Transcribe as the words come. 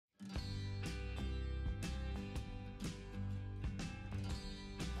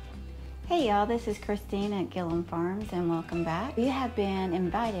Hey y'all, this is Christine at GilliamFarms and welcome back. We have been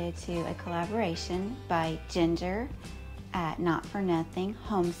invited to a collaboration by Ginger at Not For Nothing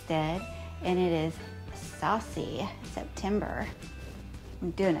Homestead, and it is Saucy September.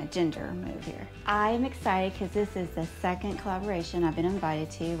 I'm doing a Ginger move here. I am excited because this is the second collaboration I've been invited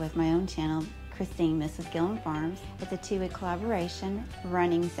to with my own channel, Christine, Mrs.GilliamFarms. It's a two-week collaboration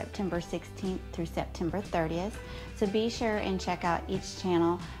running September 16th through September 30th. So be sure and check out each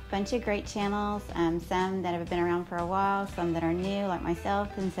channel. Bunch of great channels, some that have been around for a while, some that are new like myself,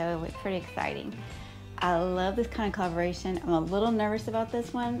 and so it's pretty exciting. I love this kind of collaboration. I'm a little nervous about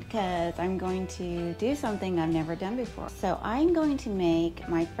this one because I'm going to do something I've never done before. So I'm going to make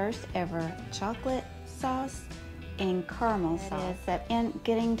my first ever chocolate sauce and caramel sauce. And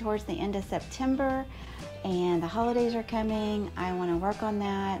getting towards the end of September and the holidays are coming, I want to work on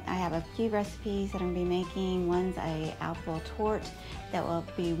that. I have a few recipes that I'm going to be making. One's a apple tort that will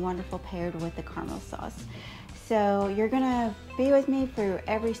be wonderful paired with the caramel sauce. So you're going to be with me through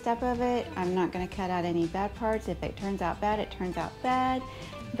every step of it. I'm not going to cut out any bad parts. If it turns out bad, it turns out bad.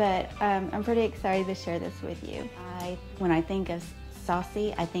 But I'm pretty excited to share this with you. When I think of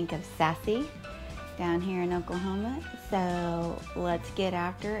saucy, I think of sassy down here in Oklahoma. So let's get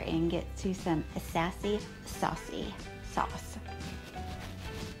after and get to some sassy, saucy sauce.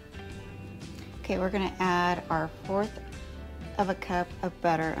 Okay, we're going to add our 1/4 of a cup of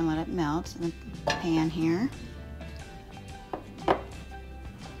butter and let it melt in the pan here.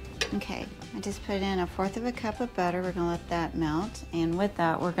 Okay, I just put in a 1/4 of a cup of butter. We're going to let that melt, and with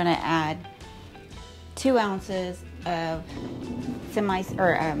that we're going to add 2 ounces of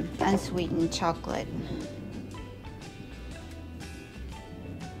unsweetened chocolate.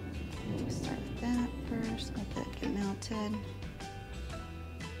 Start with that first, let that get melted.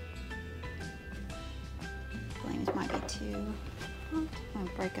 Flames might be too hot. I'm going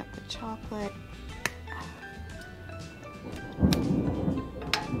to break up the chocolate.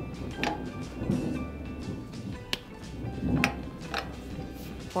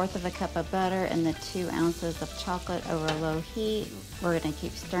 1/4 of a cup of butter and the 2 ounces of chocolate over low heat. We're going to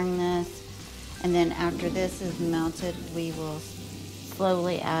keep stirring this, and then after this is melted, we will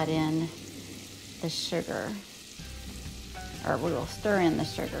slowly add in the sugar, or we will stir in the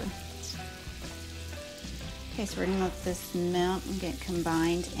sugar. Okay, so we're going to let this melt and get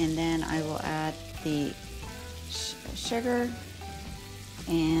combined, and then I will add the sugar,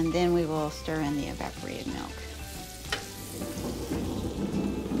 and then we will stir in the evaporated milk.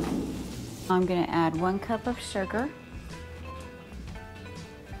 I'm going to add 1 cup of sugar.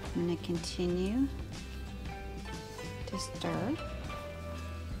 I'm going to continue to stir.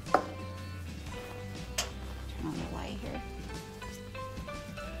 Turn on the light here.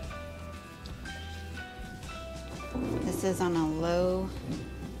 This is on a low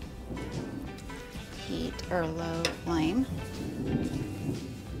heat or low flame.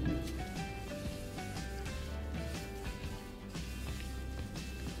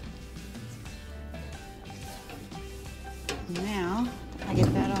 Now, I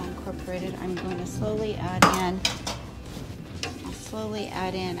get that all incorporated, I'm going to slowly add in,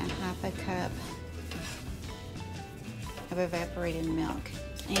 a 1/2 cup of evaporated milk.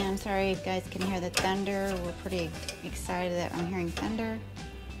 And I'm sorry if you guys can hear the thunder. We're pretty excited that I'm hearing thunder.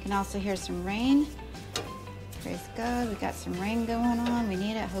 You can also hear some rain. Praise God, we got some rain going on. We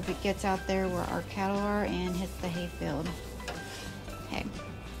need it. Hope it gets out there where our cattle are and hits the hayfield. Okay.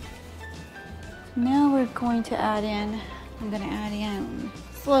 Now we're going to add in, I'm going to add in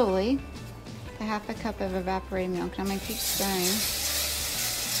slowly the 1/2 cup of evaporated milk. I'm going to keep stirring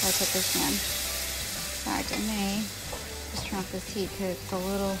before I put this in. In fact, I may just turn off this heat because it's a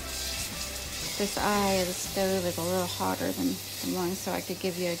little, this eye of the stove is a little hotter than the one, so I could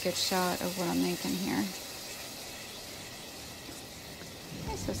give you a good shot of what I'm making here.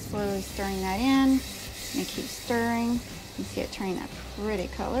 Okay, so slowly stirring that in. I'm going to keep stirring. You can see it turning that pretty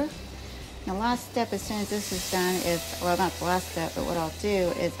color. The last step, as soon as this is done, is, well, not the last step, but what I'll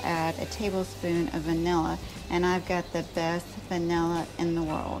do is add a tablespoon of vanilla. And I've got the best vanilla in the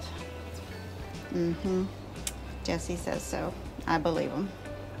world. Jesse says so. I believe him.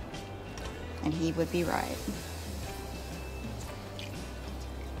 And he would be right.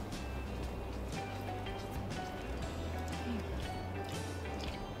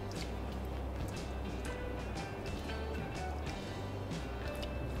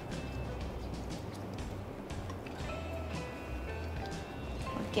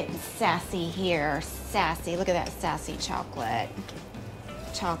 Getting sassy here. Sassy. Look at that sassy chocolate.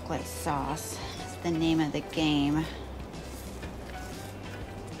 Chocolate sauce. That's the name of the game.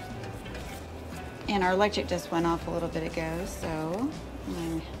 And our electric just went off a little bit ago, so I'm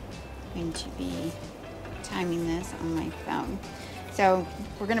going to going to be timing this on my phone. So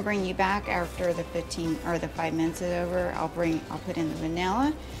we're going to bring you back after the 15 or the 5 minutes is over. I'll put in the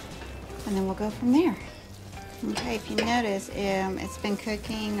vanilla, and then we'll go from there. Okay, if you notice, it's been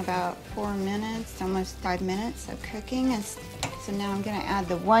cooking about 4 minutes, almost 5 minutes of cooking. And so now I'm going to add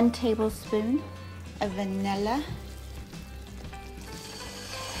the 1 tablespoon of vanilla.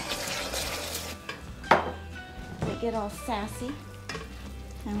 To get all sassy.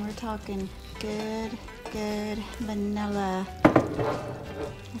 And we're talking good vanilla.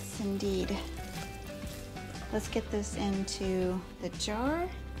 Yes, indeed. Let's get this into the jar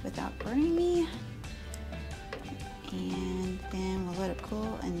without burning me. And then we'll let it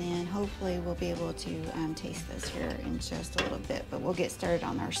cool, and then hopefully we'll be able to taste this here in just a little bit. But we'll get started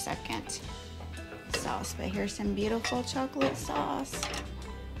on our second sauce. But here's some beautiful chocolate sauce.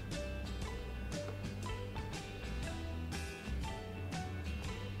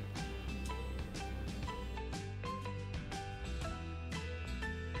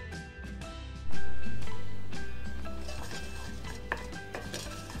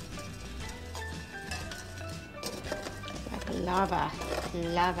 Lava.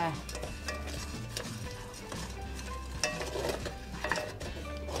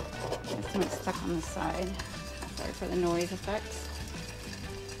 Got some stuck on the side. Sorry for the noise effects.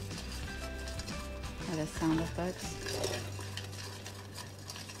 Or the sound effects.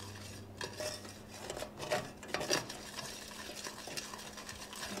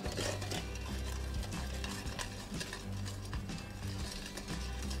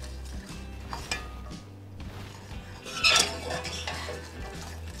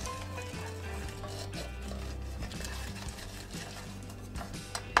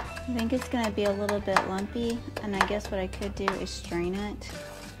 I think it's going to be a little bit lumpy, and I guess what I could do is strain it.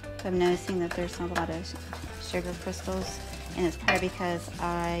 I'm noticing that there's a lot of sugar crystals, and it's probably because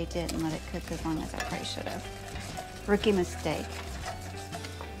I didn't let it cook as long as I probably should have. Rookie mistake.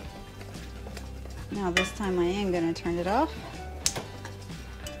 Now this time I am going to turn it off.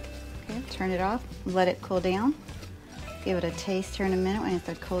 Okay, turn it off, let it cool down. Give it a taste here in a minute when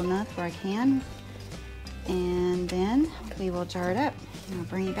it's cool enough where I can. And then we will jar it up. I'll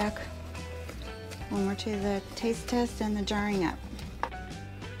bring you back when we're to the taste test and the jarring up.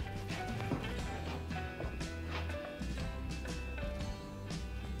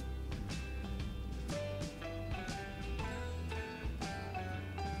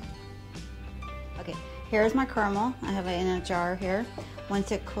 Okay, here's my caramel. I have it in a jar here.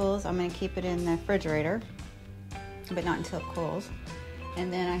 Once it cools, I'm going to keep it in the refrigerator, but not until it cools.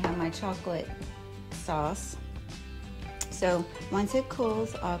 And then I have my chocolate sauce. So once it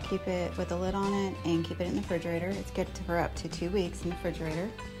cools, I'll keep it with a lid on it and keep it in the refrigerator. It's good for up to 2 weeks in the refrigerator.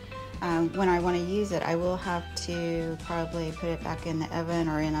 When I want to use it, I will have to probably put it back in the oven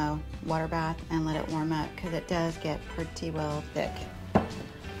or in a water bath and let it warm up, because it does get pretty well thick.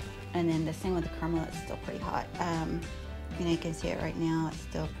 And then the same with the caramel, it's still pretty hot. You know, you can see it right now, it's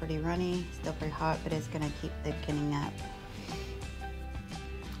still pretty runny, still pretty hot, but it's going to keep thickening up.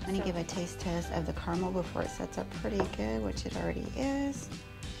 I'm going to give a taste test of the caramel before it sets up pretty good, which it already is,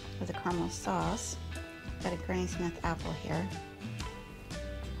 with the caramel sauce. Got a Granny Smith apple here.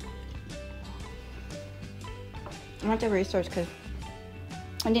 I have to research because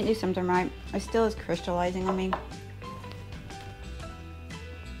I didn't do something right. It still is crystallizing on me.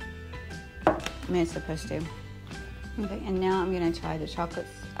 I mean, it's supposed to. Okay, and now I'm going to try the chocolate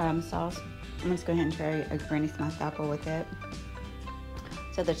sauce. I'm just going to go ahead and try a Granny Smith apple with it.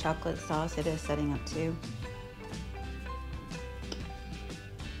 So the chocolate sauce, it is setting up too.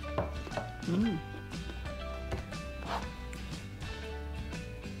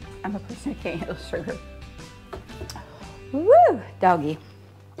 I'm a person who can't handle sugar. Woo, doggy.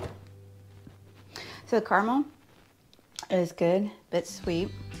 So the caramel is good, but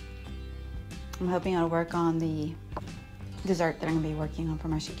sweet. I'm hoping it'll work on the dessert that I'm gonna be working on for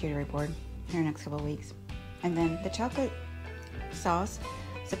my charcuterie board here in the next couple of weeks. And then the chocolate sauce,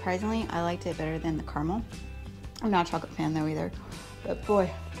 surprisingly, I liked it better than the caramel. I'm not a chocolate fan though either, but boy,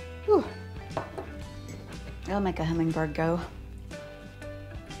 whew, it'll make a hummingbird go.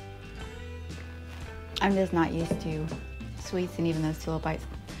 I'm just not used to sweets, and even those 2 little bites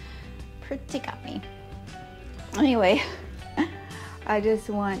pretty got me. Anyway, I just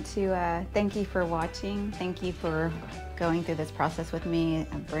want to thank you for watching. Thank you for going through this process with me.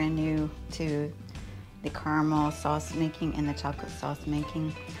 I'm brand new to the caramel sauce making and the chocolate sauce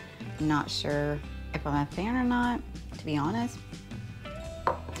making. I'm not sure if I'm a fan or not, to be honest.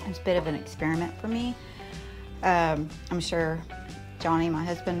 It's a bit of an experiment for me. I'm sure Johnny, my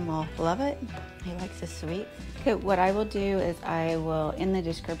husband, will love it. He likes the sweets. Okay, what I will do is I will, in the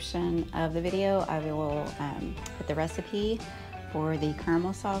description of the video, I will put the recipe for the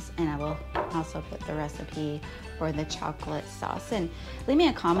caramel sauce, and I will also put the recipe for the chocolate sauce. And leave me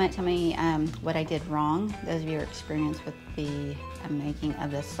a comment, tell me what I did wrong, those of your experience with the making of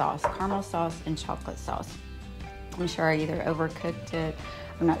the sauce, caramel sauce and chocolate sauce. I'm sure I either overcooked it,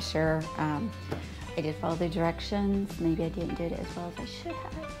 I'm not sure. I did follow the directions, maybe I didn't do it as well as I should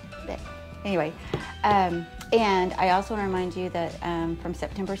have, but anyway. And I also want to remind you that from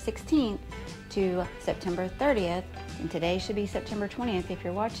September 16th to September 30th, and today should be September 20th if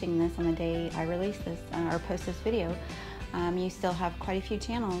you're watching this on the day I release this or post this video, you still have quite a few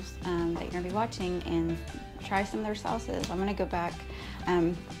channels that you're going to be watching, and try some of their sauces. I'm going to go back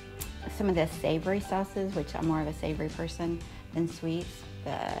some of the savory sauces, which I'm more of a savory person than sweets,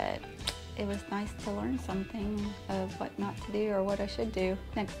 but it was nice to learn something of what not to do or what I should do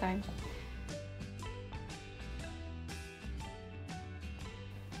next time.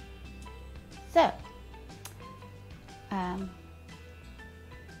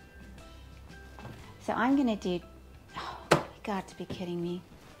 So I'm gonna do, oh, you got to be kidding me.